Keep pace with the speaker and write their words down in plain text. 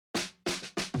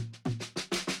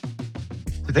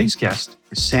Today's guest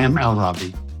is Sam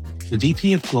Awrabi, the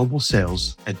VP of Global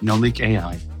Sales at Nomic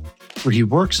AI, where he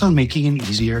works on making it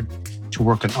easier to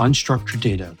work on unstructured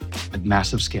data at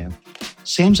massive scale.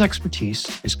 Sam's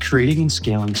expertise is creating and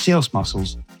scaling sales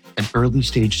muscles at early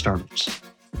stage startups.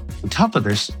 On top of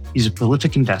this, he's a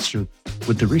prolific investor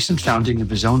with the recent founding of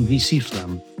his own VC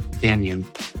firm, Banyan.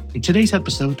 In today's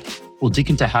episode, we'll dig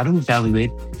into how to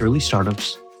evaluate early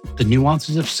startups, the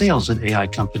nuances of sales at AI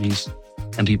companies,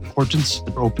 and the importance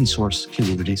of open source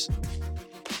communities.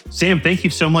 Sam, thank you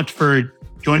so much for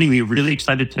joining me. Really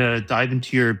excited to dive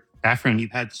into your background.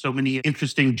 You've had so many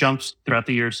interesting jumps throughout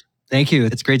the years. Thank you.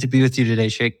 It's great to be with you today,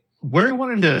 Sheikh. Where I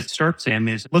wanted to start, Sam,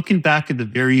 is looking back at the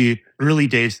very early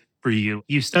days for you.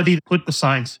 You studied political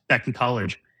science back in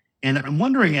college. And I'm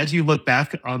wondering, as you look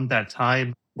back on that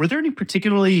time, were there any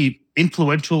particularly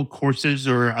influential courses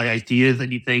or ideas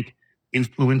that you think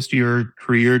influenced your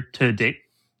career to date?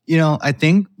 I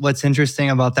think what's interesting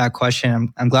about that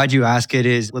question, I'm glad you asked it,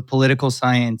 is with political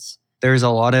science, there's a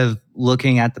lot of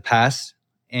looking at the past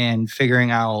and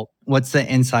figuring out what's the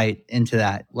insight into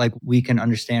that. Like, we can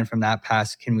understand from that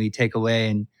past, can we take away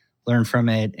and learn from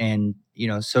it and,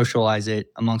 socialize it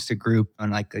amongst a group on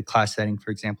like a class setting,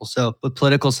 for example. So with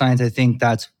political science, I think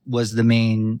that was the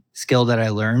main skill that I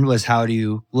learned, was how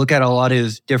to look at a lot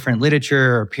of different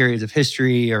literature or periods of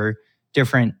history or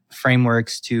different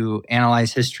frameworks to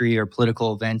analyze history or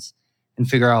political events and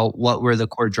figure out what were the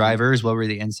core drivers, what were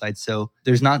the insights. So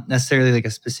there's not necessarily like a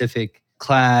specific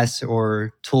class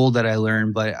or tool that I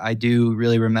learned, but I do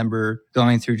really remember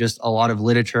going through just a lot of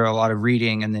literature, a lot of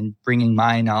reading, and then bringing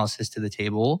my analysis to the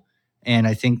table. And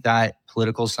I think that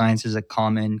political science is a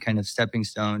common kind of stepping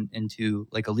stone into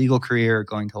like a legal career,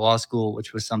 going to law school,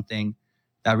 which was something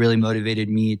that really motivated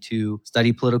me to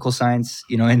study political science.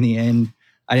 In the end,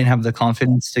 I didn't have the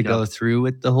confidence to go through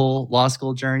with the whole law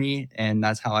school journey. And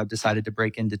that's how I've decided to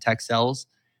break into tech sales.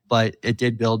 But it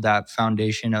did build that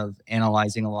foundation of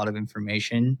analyzing a lot of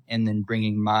information and then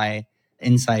bringing my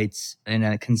insights in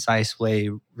a concise way,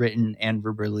 written and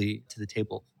verbally, to the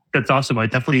table. That's awesome. I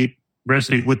definitely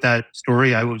resonate with that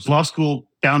story. I was law school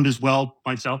bound as well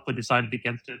myself, but decided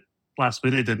against it last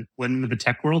minute and went into the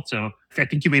tech world. So I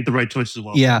think you made the right choice as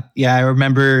well. Yeah. I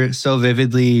remember so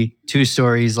vividly two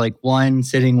stories. Like, one,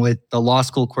 sitting with the law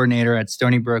school coordinator at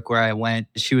Stony Brook where I went.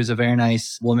 She was a very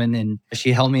nice woman and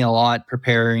she helped me a lot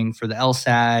preparing for the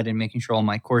LSAT and making sure all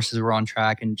my courses were on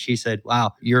track. And she said,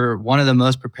 "Wow, you're one of the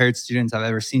most prepared students I've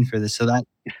ever seen for this." So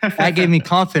that gave me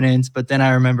confidence. But then I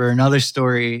remember another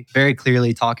story very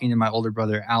clearly, talking to my older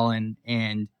brother, Alan,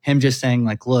 and him just saying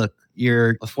like, "Look,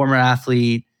 you're a former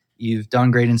athlete. You've done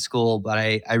great in school, but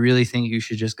I really think you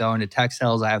should just go into tech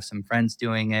sales. I have some friends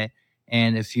doing it.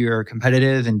 And if you're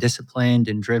competitive and disciplined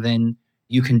and driven,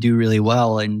 you can do really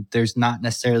well. And there's not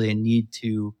necessarily a need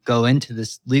to go into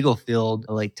this legal field.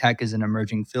 Like, tech is an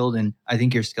emerging field. And I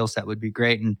think your skill set would be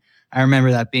great." And I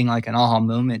remember that being like an aha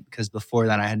moment, because before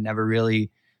that I had never really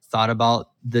thought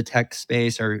about the tech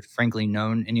space or frankly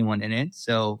known anyone in it.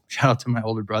 So shout out to my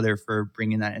older brother for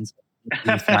bringing that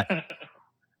insight.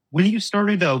 When you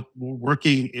started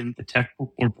working in the tech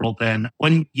world, then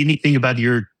one unique thing about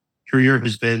your career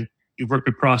has been you've worked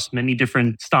across many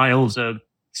different styles of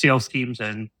sales teams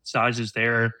and sizes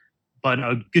there. But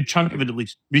a good chunk of it, at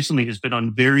least recently, has been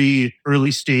on very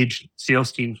early stage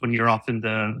sales teams when you're often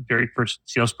the very first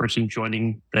salesperson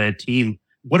joining the team.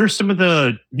 What are some of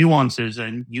the nuances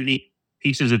and unique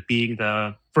pieces of being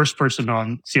the first person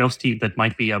on sales team that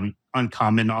might be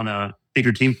uncommon on a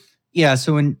bigger team? Yeah.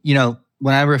 So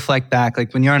when I reflect back,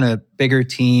 like when you're on a bigger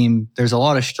team, there's a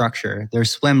lot of structure. There's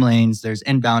swim lanes, there's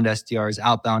inbound SDRs,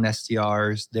 outbound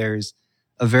SDRs. There's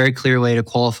a very clear way to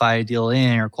qualify a deal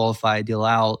in or qualify a deal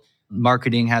out.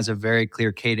 Marketing has a very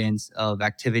clear cadence of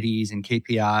activities and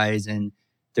KPIs, and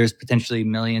there's potentially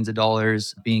millions of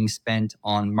dollars being spent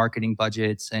on marketing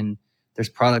budgets, and there's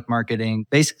product marketing.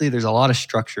 Basically, there's a lot of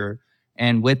structure.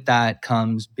 And with that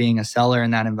comes being a seller in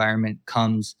that environment,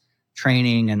 comes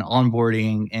training and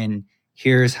onboarding, and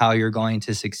here's how you're going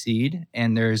to succeed.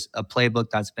 And there's a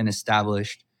playbook that's been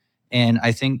established. And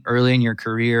I think early in your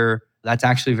career, that's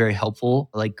actually very helpful.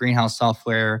 Like Greenhouse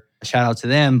Software, shout out to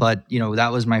them. But,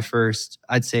 that was my first,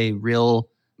 I'd say, real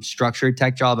structured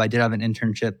tech job. I did have an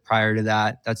internship prior to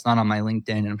that. That's not on my LinkedIn.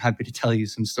 And I'm happy to tell you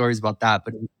some stories about that.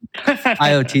 But in the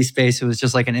IoT space, it was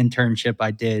just like an internship I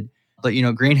did. But,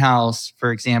 Greenhouse,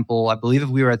 for example, I believe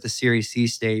we were at the Series C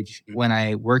stage when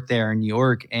I worked there in New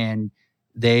York, and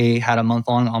they had a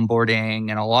month-long onboarding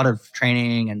and a lot of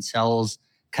training and sales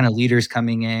kind of leaders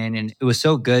coming in. And it was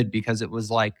so good because it was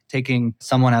like taking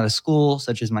someone out of school,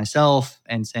 such as myself,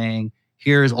 and saying,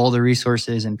 here's all the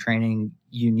resources and training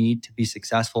you need to be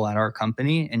successful at our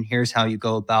company. And here's how you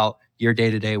go about your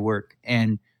day-to-day work.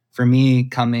 And for me,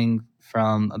 coming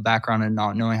from a background and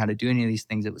not knowing how to do any of these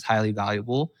things, it was highly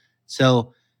valuable.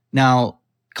 So now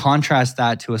contrast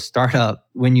that to a startup.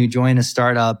 When you join a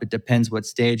startup, it depends what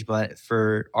stage, but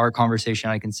for our conversation,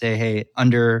 I can say, hey,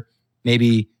 under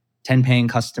maybe 10 paying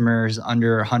customers,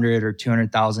 under 100 or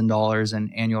 $200,000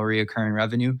 in annual recurring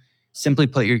revenue. Simply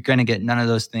put, you're going to get none of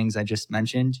those things I just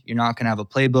mentioned. You're not going to have a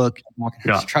playbook, you're not going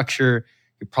to have structure.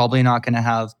 You're probably not going to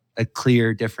have a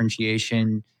clear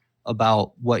differentiation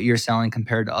about what you're selling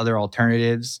compared to other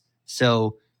alternatives.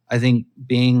 So I think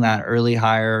being that early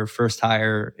hire, first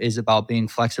hire is about being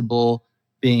flexible,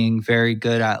 being very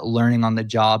good at learning on the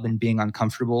job and being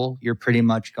uncomfortable. You're pretty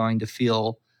much going to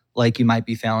feel like you might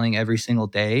be failing every single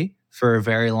day for a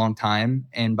very long time.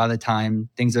 And by the time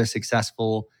things are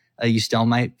successful, you still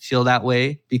might feel that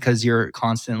way because you're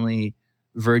constantly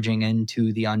verging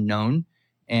into the unknown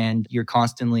and you're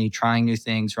constantly trying new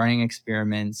things, running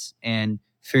experiments and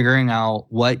figuring out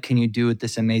what can you do with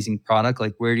this amazing product?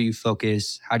 Like, where do you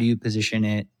focus? How do you position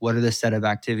it? What are the set of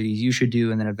activities you should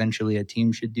do? And then eventually a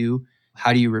team should do?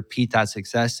 How do you repeat that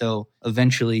success? So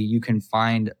eventually you can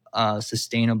find a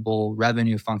sustainable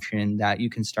revenue function that you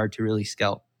can start to really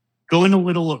scale. Going a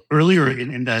little earlier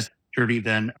in that journey,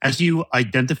 then, as you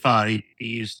identify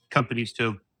these companies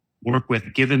to work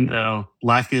with, given the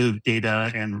lack of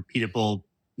data and repeatable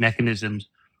mechanisms,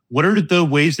 what are the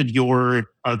ways that you're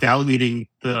evaluating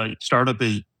the startup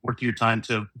is worth your time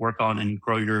to work on and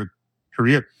grow your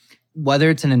career? Whether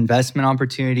it's an investment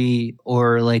opportunity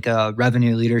or like a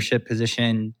revenue leadership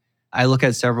position, I look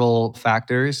at several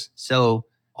factors. So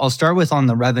I'll start with on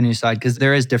the revenue side because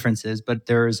there is differences, but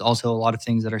there's also a lot of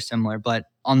things that are similar. But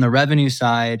on the revenue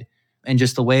side, and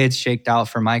just the way it's shaked out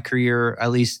for my career,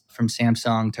 at least from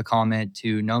Samsung to Comet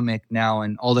to Nomic now,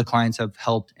 and all the clients I've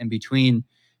helped in between,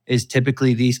 is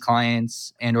typically these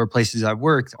clients and or places I've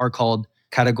worked are called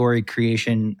category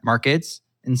creation markets.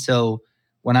 And so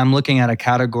when I'm looking at a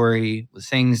category,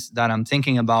 things that I'm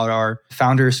thinking about are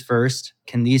founders first.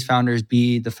 Can these founders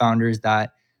be the founders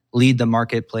that lead the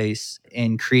marketplace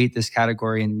and create this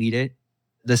category and lead it?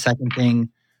 The second thing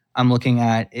I'm looking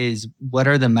at is what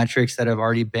are the metrics that have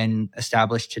already been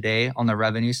established today on the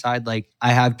revenue side? Like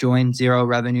I have joined zero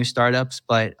revenue startups,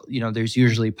 but there's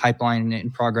usually pipeline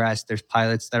in progress. There's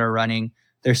pilots that are running.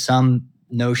 There's some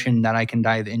notion that I can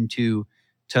dive into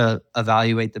to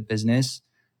evaluate the business.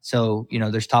 So,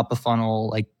 there's top of funnel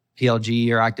like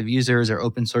PLG or active users or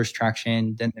open source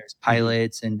traction. Then there's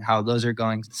pilots and how those are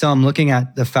going. So I'm looking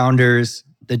at the founders,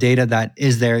 the data that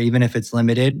is there, even if it's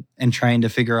limited, and trying to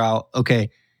figure out, okay,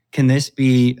 can this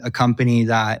be a company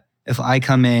that if I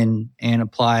come in and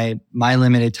apply my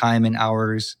limited time and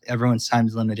hours, everyone's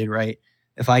time's limited, right?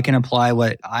 If I can apply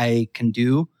what I can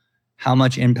do, how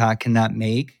much impact can that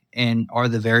make? And are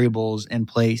the variables in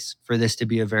place for this to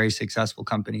be a very successful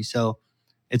company? So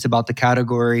it's about the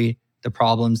category, the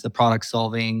problems, the product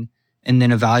solving, and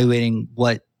then evaluating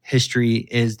what history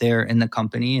is there in the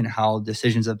company and how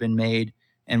decisions have been made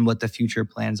and what the future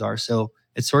plans are. So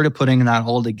it's sort of putting that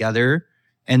all together.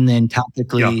 And then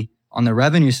tactically on the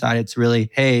revenue side, it's really,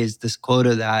 hey, is this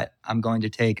quota that I'm going to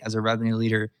take as a revenue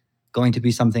leader going to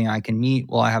be something I can meet?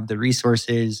 Will I have the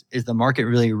resources? Is the market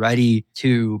really ready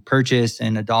to purchase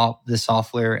and adopt the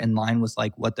software in line with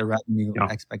like what the revenue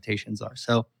expectations are?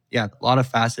 So a lot of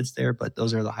facets there, but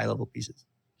those are the high level pieces.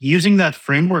 Using that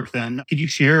framework then, could you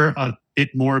share a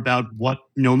bit more about what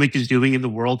Nomic is doing in the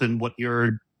world and what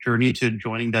your journey to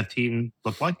joining that team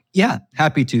looked like? Yeah,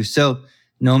 happy to. So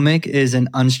Nomic is an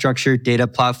unstructured data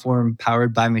platform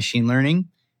powered by machine learning.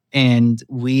 And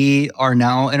we are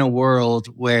now in a world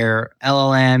where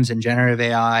LLMs and generative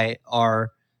AI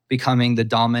are becoming the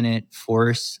dominant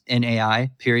force in AI,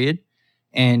 period.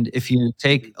 And if you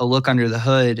take a look under the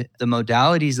hood, the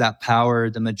modalities that power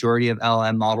the majority of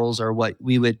LLM models are what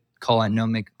we would call at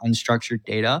Nomic unstructured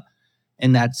data.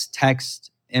 And that's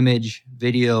text, image,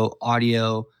 video,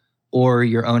 audio, or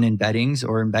your own embeddings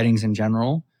or embeddings in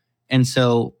general. And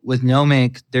so with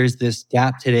Nomic, there's this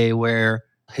gap today where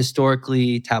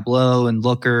historically Tableau and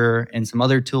Looker and some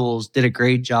other tools did a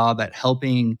great job at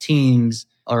helping teams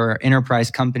or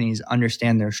enterprise companies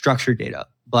understand their structured data.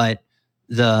 But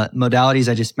the modalities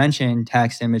I just mentioned,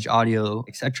 text, image, audio,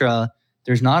 etc.,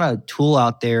 there's not a tool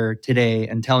out there today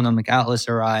until Nomic Atlas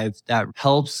arrived that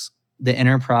helps the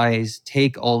enterprise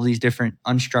take all these different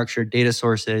unstructured data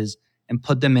sources and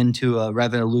put them into a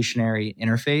revolutionary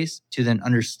interface to then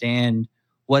understand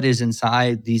what is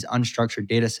inside these unstructured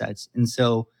data sets. And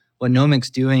so what Nomic's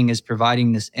doing is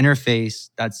providing this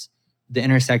interface that's the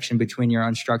intersection between your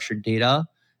unstructured data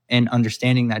and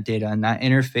understanding that data. And that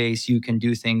interface, you can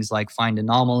do things like find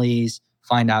anomalies,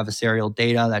 find adversarial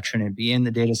data that shouldn't be in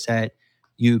the data set.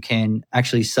 You can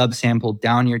actually subsample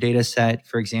down your data set.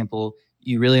 For example,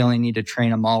 you really only need to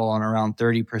train a model on around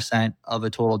 30% of a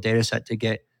total data set to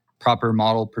get proper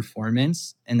model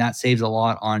performance. And that saves a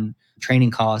lot on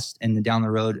training costs and the down the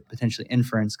road, potentially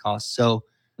inference costs. So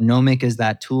Nomic is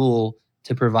that tool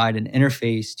to provide an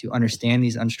interface to understand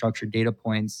these unstructured data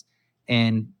points.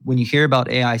 And when you hear about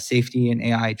AI safety and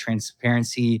AI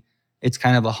transparency, it's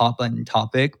kind of a hot button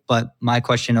topic. But my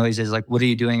question always is like, what are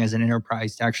you doing as an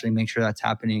enterprise to actually make sure that's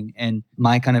happening? And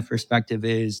my kind of perspective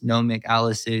is Nomic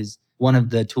Alice is one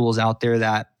of the tools out there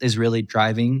that is really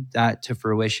driving that to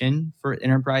fruition for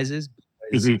enterprises,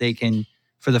 because they can,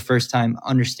 for the first time,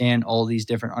 understand all these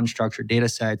different unstructured data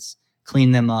sets,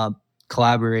 clean them up,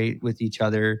 collaborate with each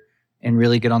other, and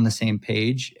really get on the same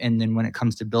page. And then when it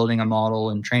comes to building a model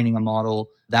and training a model,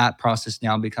 that process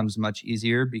now becomes much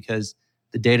easier because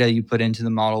the data you put into the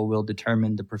model will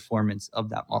determine the performance of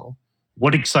that model.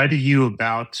 What excited you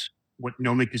about what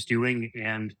Nomic is doing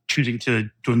and choosing to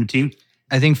join the team?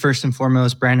 I think first and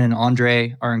foremost, Brandon and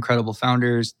Andre are incredible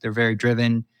founders. They're very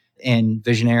driven and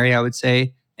visionary, I would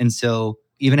say. And so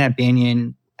even at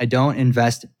Banyan, I don't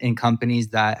invest in companies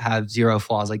that have zero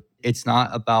flaws. Like, it's not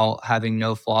about having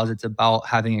no flaws. It's about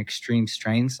having extreme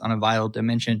strengths on a vital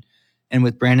dimension. And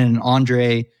with Brandon and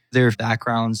Andre, their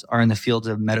backgrounds are in the fields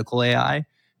of medical AI.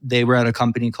 They were at a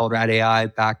company called Rad AI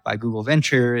backed by Google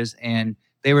Ventures, and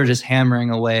they were just hammering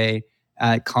away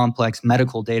at complex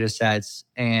medical data sets.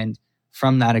 And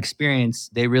from that experience,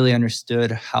 they really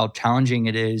understood how challenging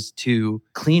it is to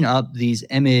clean up these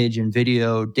image and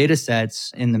video data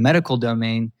sets in the medical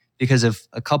domain, because if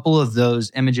a couple of those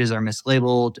images are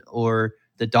mislabeled or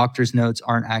the doctor's notes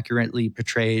aren't accurately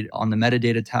portrayed on the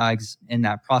metadata tags in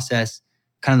that process,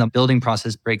 kind of the building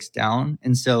process breaks down.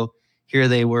 And so here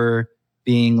they were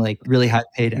being like really high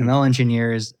paid ML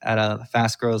engineers at a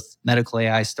fast growth medical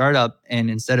AI startup. And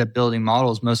instead of building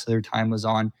models, most of their time was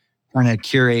on trying to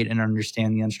curate and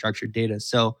understand the unstructured data.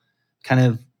 So kind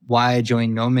of why I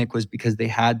joined Nomic was because they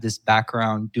had this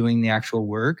background doing the actual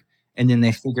work. And then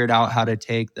they figured out how to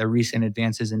take the recent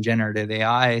advances in generative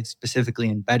AI, specifically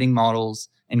embedding models,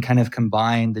 and kind of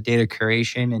combine the data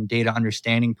curation and data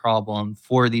understanding problem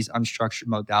for these unstructured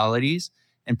modalities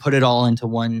and put it all into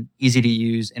one easy to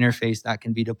use interface that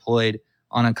can be deployed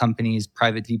on a company's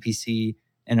private VPC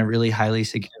in a really highly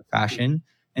secure fashion.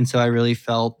 And so I really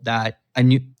felt that I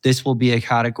knew this will be a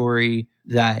category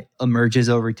that emerges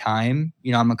over time.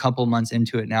 You know, I'm a couple months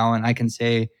into it now, and I can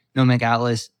say Nomic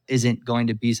Atlas isn't going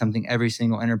to be something every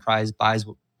single enterprise buys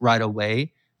right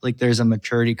away. Like, there's a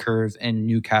maturity curve in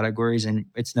new categories, and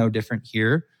it's no different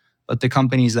here. But the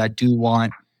companies that do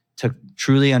want to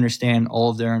truly understand all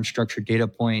of their unstructured data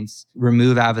points,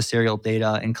 remove adversarial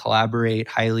data, and collaborate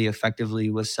highly effectively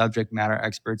with subject matter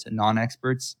experts and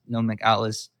non-experts, Nomic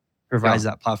Atlas provides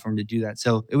that platform to do that.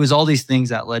 So it was all these things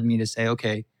that led me to say,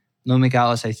 okay, Nomic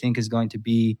Atlas, I think, is going to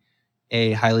be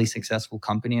a highly successful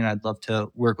company, and I'd love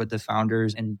to work with the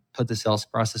founders and put the sales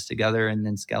process together and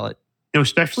then scale it. You know,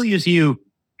 especially as you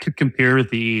could compare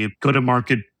the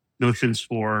go-to-market notions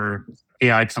for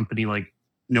AI company like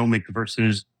Nomic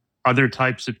versus other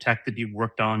types of tech that you've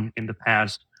worked on in the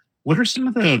past. What are some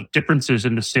of the differences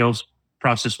in the sales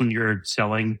process when you're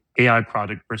selling AI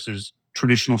product versus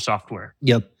traditional software?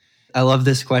 Yep. I love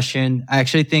this question. I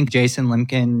actually think Jason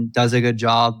Limkin does a good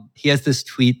job. He has this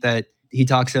tweet that he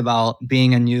talks about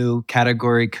being a new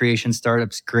category creation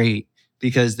startup's great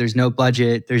because there's no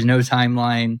budget, there's no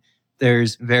timeline,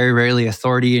 there's very rarely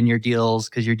authority in your deals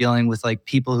because you're dealing with like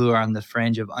people who are on the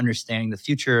fringe of understanding the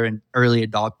future and early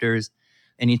adopters.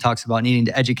 And he talks about needing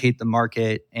to educate the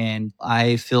market. And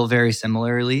I feel very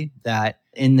similarly that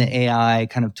in the AI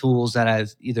kind of tools that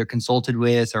I've either consulted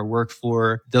with or worked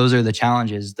for, those are the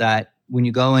challenges that when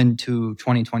you go into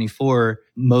 2024,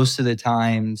 most of the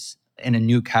times in a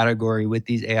new category with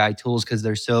these AI tools, because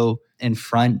they're so in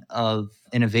front of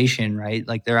innovation, right?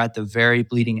 Like, they're at the very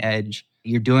bleeding edge.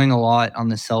 You're doing a lot on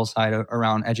the sell side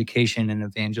around education and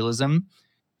evangelism.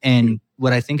 And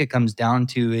what I think it comes down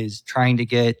to is trying to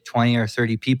get 20 or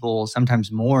 30 people,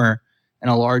 sometimes more, in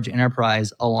a large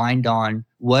enterprise aligned on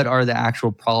what are the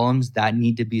actual problems that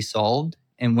need to be solved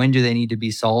and when do they need to be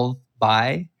solved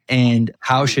by and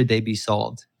how should they be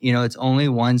solved. You know, it's only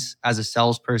once as a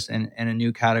salesperson in a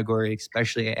new category,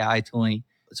 especially AI tooling,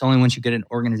 it's only once you get an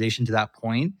organization to that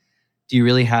point do you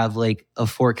really have like a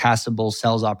forecastable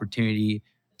sales opportunity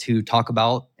to talk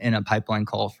about in a pipeline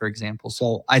call, for example.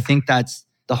 So I think that's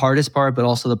the hardest part, but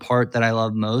also the part that I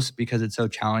love most because it's so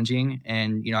challenging.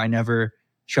 And, you know, I never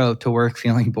show up to work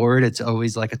feeling bored, it's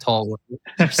always like a tall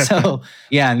order. So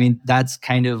yeah, I mean, that's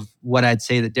kind of what I'd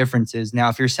say the difference is. Now,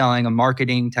 if you're selling a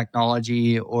marketing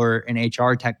technology or an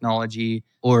HR technology,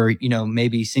 or,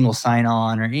 maybe single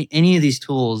sign-on or any of these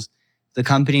tools, the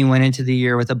company went into the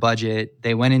year with a budget.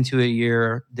 They went into the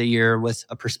year with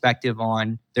a perspective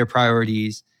on their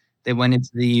priorities. They went into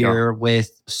the year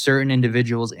with certain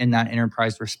individuals in that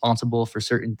enterprise responsible for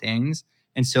certain things.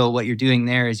 And so what you're doing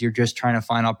there is you're just trying to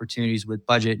find opportunities with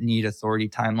budget, need, authority,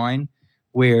 timeline.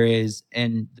 Whereas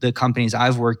in the companies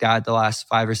I've worked at the last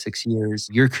 5 or 6 years,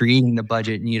 you're creating the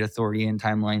budget, need, authority, and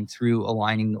timeline through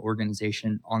aligning the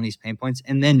organization on these pain points.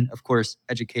 And then, of course,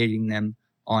 educating them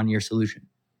on your solution.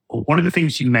 One of the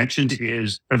things you mentioned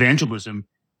is evangelism.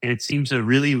 And it seems a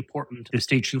really important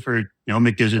distinction for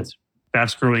Nomic is its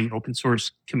fast growing open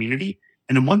source community.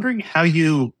 And I'm wondering how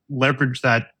you leverage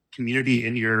that community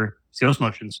in your sales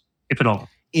motions, if at all.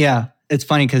 Yeah, it's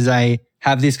funny because I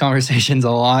have these conversations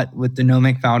a lot with the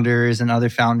Nomic founders and other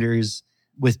founders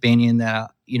with Banyan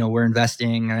that, we're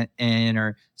investing in,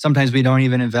 or sometimes we don't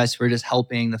even invest. We're just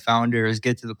helping the founders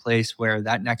get to the place where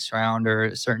that next round or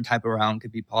a certain type of round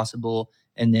could be possible.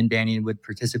 And then Banyan would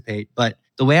participate. But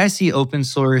the way I see open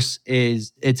source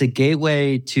is it's a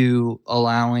gateway to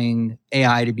allowing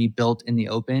AI to be built in the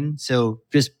open. So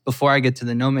just before I get to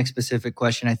the Nomic specific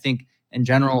question, I think in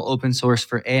general, open source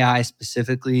for AI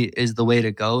specifically is the way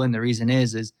to go. And the reason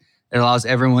is it allows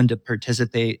everyone to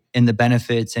participate in the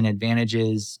benefits and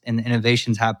advantages and the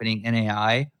innovations happening in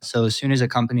AI. So as soon as a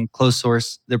company closed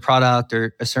source their product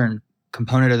or a certain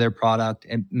component of their product,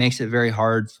 it makes it very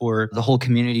hard for the whole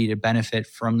community to benefit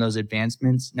from those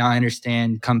advancements. Now, I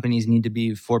understand companies need to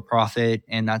be for profit,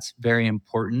 and that's very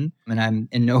important. And I'm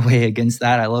in no way against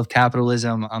that. I love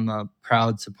capitalism. I'm a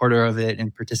proud supporter of it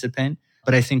and participant.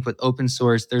 But I think with open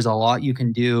source, there's a lot you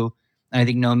can do. And I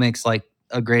think Nomic's like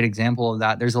a great example of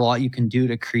that. There's a lot you can do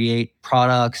to create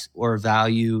products or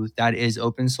value that is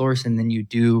open source. And then you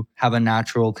do have a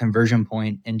natural conversion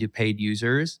point into paid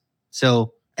users.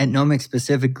 So at Nomic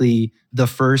specifically, the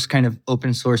first kind of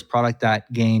open source product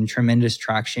that gained tremendous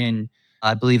traction,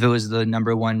 I believe it was the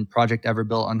number one project ever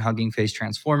built on Hugging Face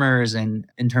transformers. And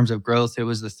in terms of growth, it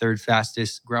was the third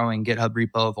fastest growing GitHub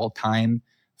repo of all time,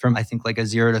 from I think like a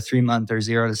 0 to 3 month or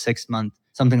 0 to 6 month,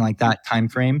 something like that time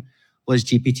frame, was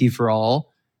GPT for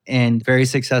all. And very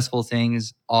successful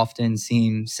things often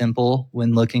seem simple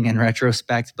when looking in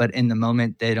retrospect, but in the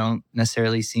moment, they don't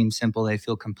necessarily seem simple. They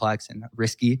feel complex and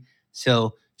risky.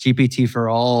 So GPT for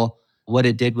all, what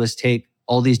it did was take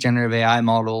all these generative AI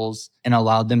models and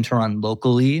allowed them to run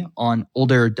locally on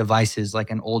older devices, like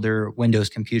an older Windows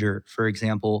computer, for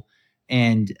example.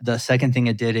 And the second thing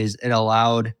it did is it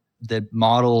allowed the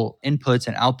model inputs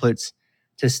and outputs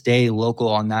to stay local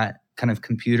on that kind of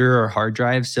computer or hard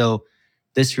drive. So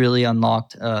this really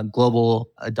unlocked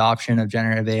global adoption of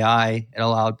generative AI. It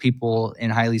allowed people in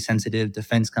highly sensitive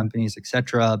defense companies, et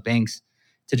cetera, banks,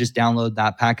 to just download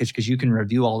that package because you can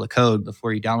review all the code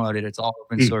before you download it. It's all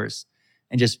open source,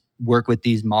 and just work with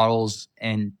these models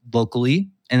and locally.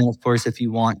 And then, of course, if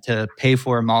you want to pay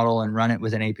for a model and run it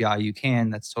with an API, you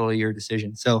can. That's totally your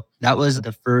decision. So that was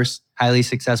the first highly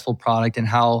successful product. And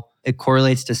how it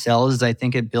correlates to sales is I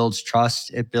think it builds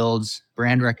trust, it builds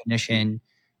brand recognition.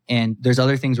 And there's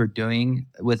other things we're doing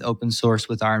with open source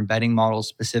with our embedding models,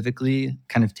 specifically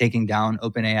kind of taking down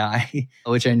OpenAI,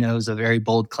 which I know is a very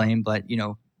bold claim, but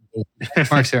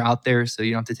marks are out there, so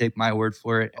you don't have to take my word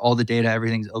for it. All the data,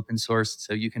 everything's open source,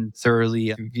 so you can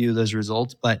thoroughly view those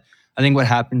results. But I think what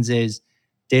happens is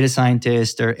data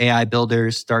scientists or AI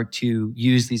builders start to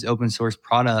use these open source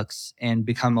products and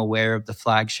become aware of the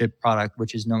flagship product,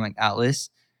 which is Nomic Atlas.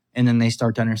 And then they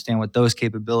start to understand what those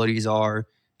capabilities are.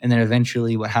 And then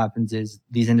eventually what happens is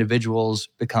these individuals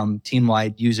become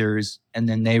team-wide users, and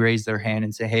then they raise their hand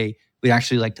and say, hey, we'd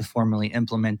actually like to formally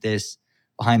implement this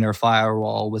behind our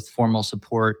firewall with formal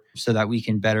support so that we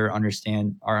can better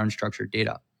understand our unstructured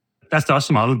data. That's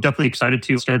awesome. I'm definitely excited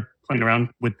to start playing around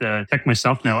with the tech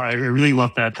myself now. I really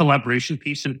love that collaboration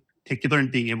piece in particular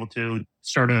and being able to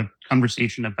start a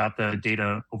conversation about the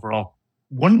data overall.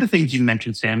 One of the things you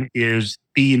mentioned, Sam, is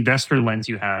the investor lens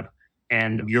you have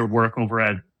and your work over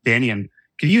at Banyan.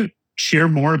 Can you share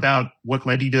more about what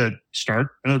led you to start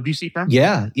a VC firm?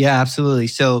 Yeah, absolutely.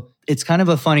 So it's kind of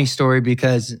a funny story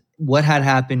because what had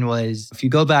happened was, if you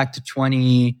go back to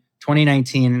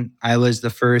 2019, I was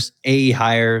the first AE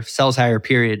hire, sales hire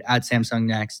period at Samsung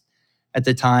Next. At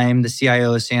the time, the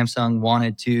CIO of Samsung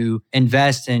wanted to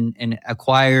invest and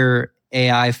acquire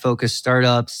AI-focused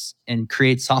startups and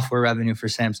create software revenue for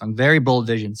Samsung. Very bold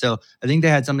vision. So I think they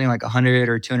had something like $100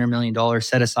 or $200 million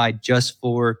set aside just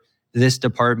for this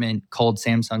department called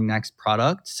Samsung Next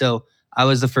Product. So I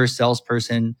was the first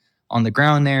salesperson on the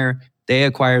ground there. They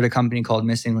acquired a company called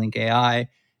Missing Link AI.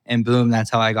 And boom, that's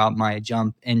how I got my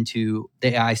jump into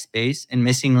the AI space. And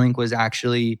Missing Link was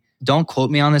actually, don't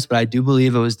quote me on this, but I do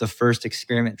believe it was the first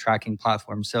experiment tracking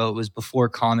platform. So it was before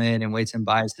Comet and Weights and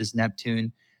Biases,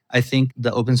 Neptune. I think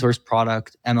the open source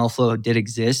product MLflow did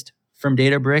exist from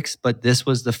Databricks, but this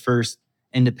was the first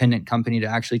independent company to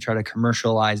actually try to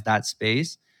commercialize that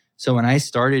space. So when I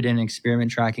started in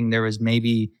experiment tracking, there was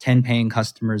maybe 10 paying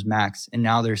customers max. And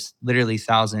now there's literally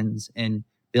thousands and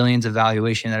billions of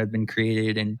valuation that have been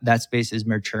created. And that space is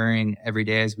maturing every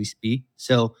day as we speak.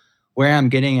 So where I'm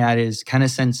getting at is kind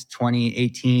of since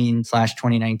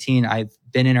 2018/2019, I've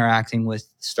been interacting with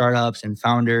startups and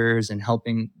founders and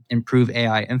helping improve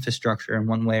AI infrastructure in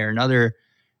one way or another.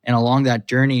 And along that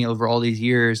journey over all these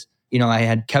years, I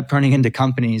had kept running into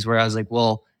companies where I was like,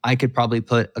 well, I could probably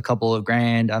put a couple of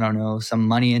grand, I don't know, some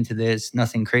money into this,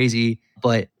 nothing crazy.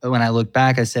 But when I look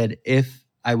back, I said, if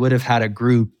I would have had a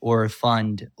group or a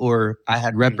fund, or I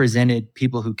had represented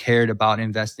people who cared about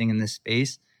investing in this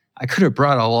space, I could have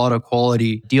brought a lot of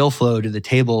quality deal flow to the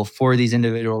table for these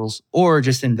individuals, or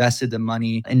just invested the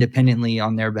money independently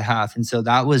on their behalf. And so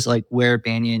that was like where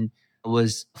Banyan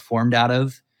was formed out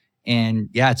of. And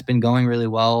yeah, it's been going really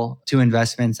well. 2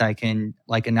 investments I can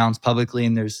announce publicly,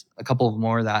 and there's a couple of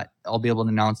more that I'll be able to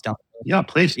announce down. Yeah,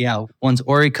 please. Yeah, one's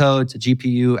Orico. It's a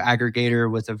GPU aggregator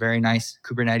with a very nice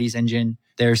Kubernetes engine.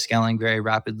 They're scaling very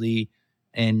rapidly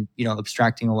and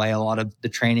abstracting away a lot of the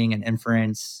training and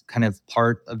inference kind of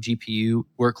part of GPU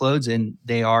workloads. And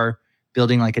they are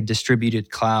building like a distributed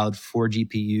cloud for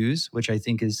GPUs, which I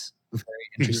think is very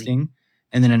interesting.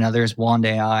 And then another is Wand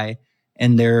AI.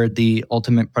 And they're the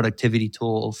ultimate productivity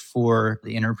tool for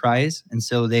the enterprise. And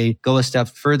so they go a step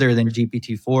further than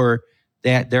GPT-4.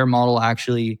 Their model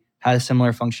actually has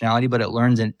similar functionality, but it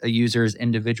learns a user's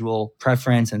individual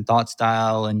preference and thought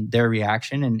style and their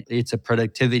reaction. And it's a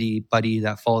productivity buddy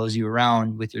that follows you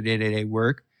around with your day-to-day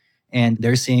work. And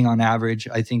they're seeing on average,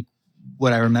 I think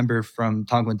what I remember from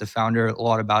talking with the founder a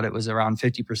lot about it was around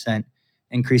 50%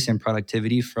 increase in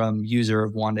productivity from user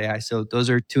of Wand AI. So those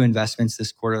are 2 investments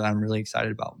this quarter that I'm really excited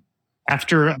about.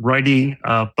 After writing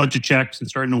budget checks and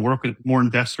starting to work with more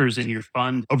investors in your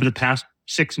fund over the past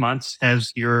 6 months,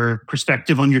 has your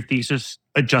perspective on your thesis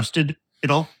adjusted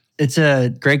at all? It's a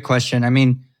great question. I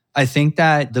mean, I think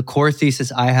that the core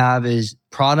thesis I have is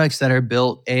products that are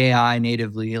built AI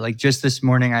natively. Like just this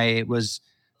morning, I was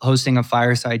hosting a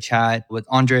fireside chat with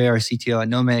Andre, our CTO at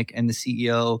Nomic, and the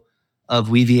CEO of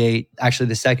Weaviate, actually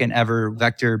the second ever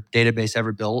vector database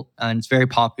ever built. And it's very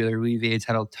popular. Weaviate's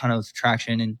had a ton of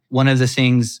traction. And one of the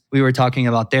things we were talking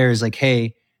about there is like,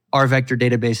 hey, our vector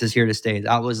database is here to stay.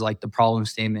 That was like the problem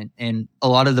statement. And a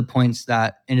lot of the points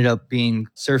that ended up being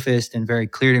surfaced and very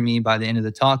clear to me by the end of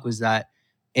the talk was that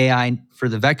AI for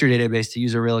the vector database, to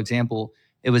use a real example,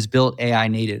 it was built AI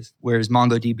native, whereas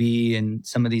MongoDB and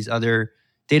some of these other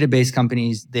database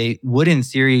companies, they would in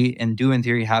theory and do in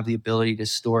theory have the ability to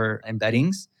store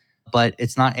embeddings, but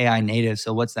it's not AI native.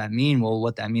 So what's that mean? Well,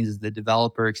 what that means is the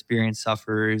developer experience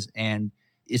suffers and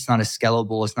it's not as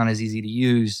scalable, it's not as easy to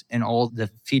use, and all the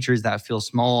features that feel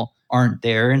small aren't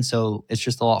there. And so it's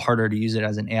just a lot harder to use it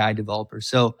as an AI developer.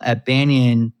 So at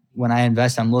Banyan, when I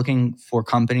invest, I'm looking for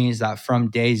companies that from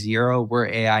day 0 were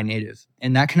AI native.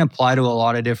 And that can apply to a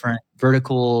lot of different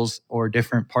verticals or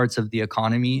different parts of the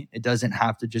economy. It doesn't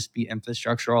have to just be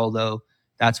infrastructure, although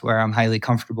that's where I'm highly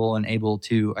comfortable and able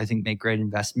to, I think, make great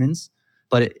investments.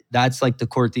 But that's like the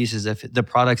core thesis. If the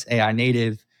product's AI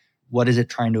native, what is it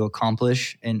trying to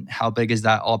accomplish and how big is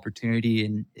that opportunity?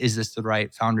 And is this the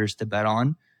right founders to bet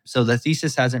on? So the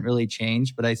thesis hasn't really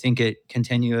changed, but I think it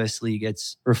continuously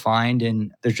gets refined.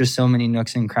 And there's just so many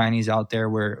nooks and crannies out there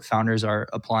where founders are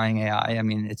applying AI. I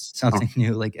mean, it's something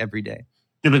new like every day.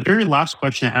 Now, the very last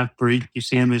question I have for you,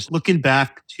 Sam, is looking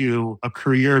back to a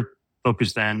career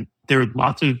focus then, there are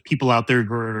lots of people out there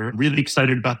who are really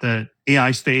excited about the AI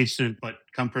space, but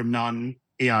come from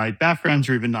non-AI backgrounds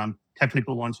or even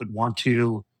non-technical ones would want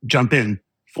to jump in.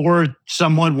 For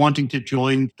someone wanting to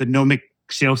join the Nomic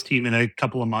sales team in a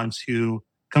couple of months who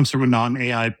comes from a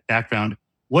non-AI background,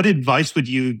 what advice would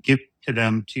you give to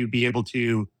them to be able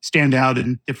to stand out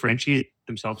and differentiate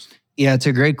themselves? Yeah, it's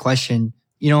a great question.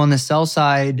 On the sell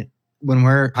side, when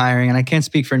we're hiring, and I can't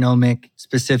speak for Nomic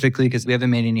specifically because we haven't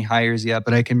made any hires yet,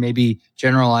 but I can maybe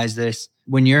generalize this.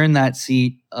 When you're in that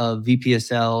seat of VP of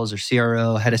sales or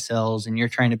CRO, head of sales, and you're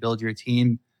trying to build your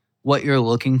team, what you're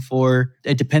looking for,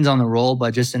 it depends on the role,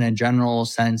 but just in a general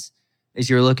sense, is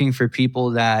you're looking for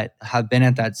people that have been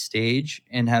at that stage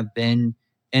and have been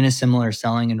in a similar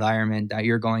selling environment that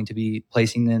you're going to be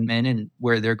placing them in and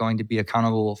where they're going to be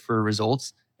accountable for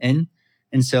results in.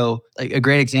 And so like a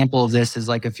great example of this is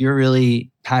like if you're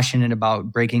really passionate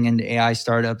about breaking into AI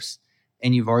startups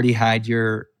and you've already had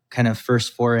your kind of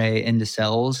first foray into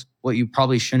sales, what you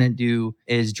probably shouldn't do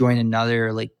is join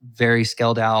another like very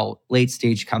scaled out late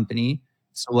stage company.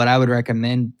 So what I would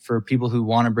recommend for people who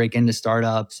want to break into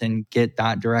startups and get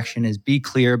that direction is be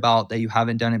clear about that you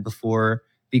haven't done it before.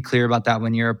 Be clear about that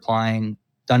when you're applying,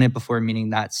 done it before, meaning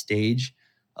that stage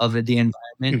of the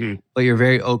environment, but you're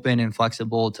very open and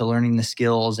flexible to learning the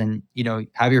skills and,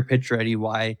 have your pitch ready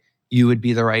why you would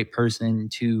be the right person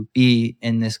to be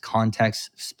in this context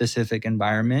specific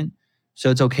environment. So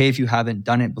it's okay if you haven't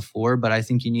done it before, but I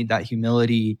think you need that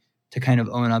humility to kind of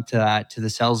own up to that, to the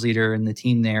sales leader and the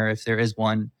team there, if there is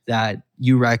one, that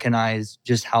you recognize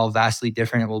just how vastly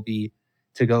different it will be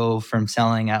to go from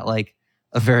selling at like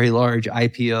a very large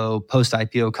IPO,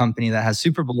 post-IPO company that has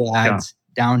Super Bowl ads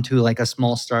down to like a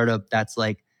small startup that's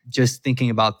like just thinking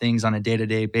about things on a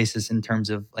day-to-day basis in terms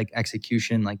of like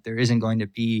execution. Like there isn't going to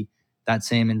be that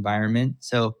same environment.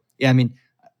 So yeah, I mean,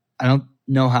 I don't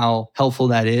know how helpful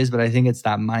that is, but I think it's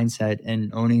that mindset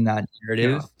and owning that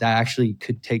narrative that actually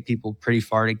could take people pretty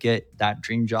far to get that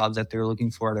dream job that they're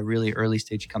looking for at a really early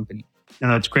stage company. No,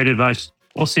 that's great advice.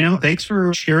 Well, Sam, thanks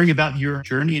for sharing about your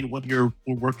journey and what you're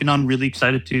working on. Really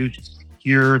excited to just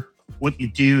hear what you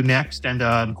do next. And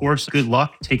of course, good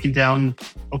luck taking down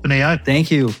OpenAI.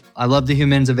 Thank you. I love the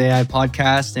Humans of AI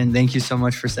podcast. And thank you so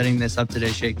much for setting this up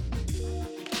today, Sheikh.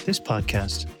 This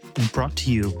podcast is brought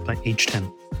to you by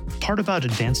H10. Part about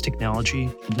advanced technology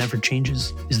that never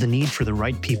changes is the need for the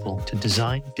right people to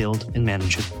design, build, and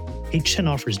manage it. H10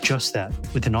 offers just that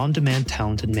with an on-demand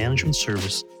talent and management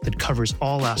service that covers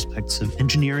all aspects of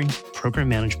engineering, program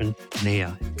management, and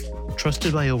AI.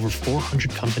 Trusted by over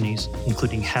 400 companies,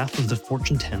 including half of the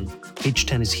Fortune 10,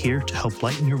 H10 is here to help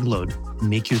lighten your load and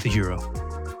make you the hero.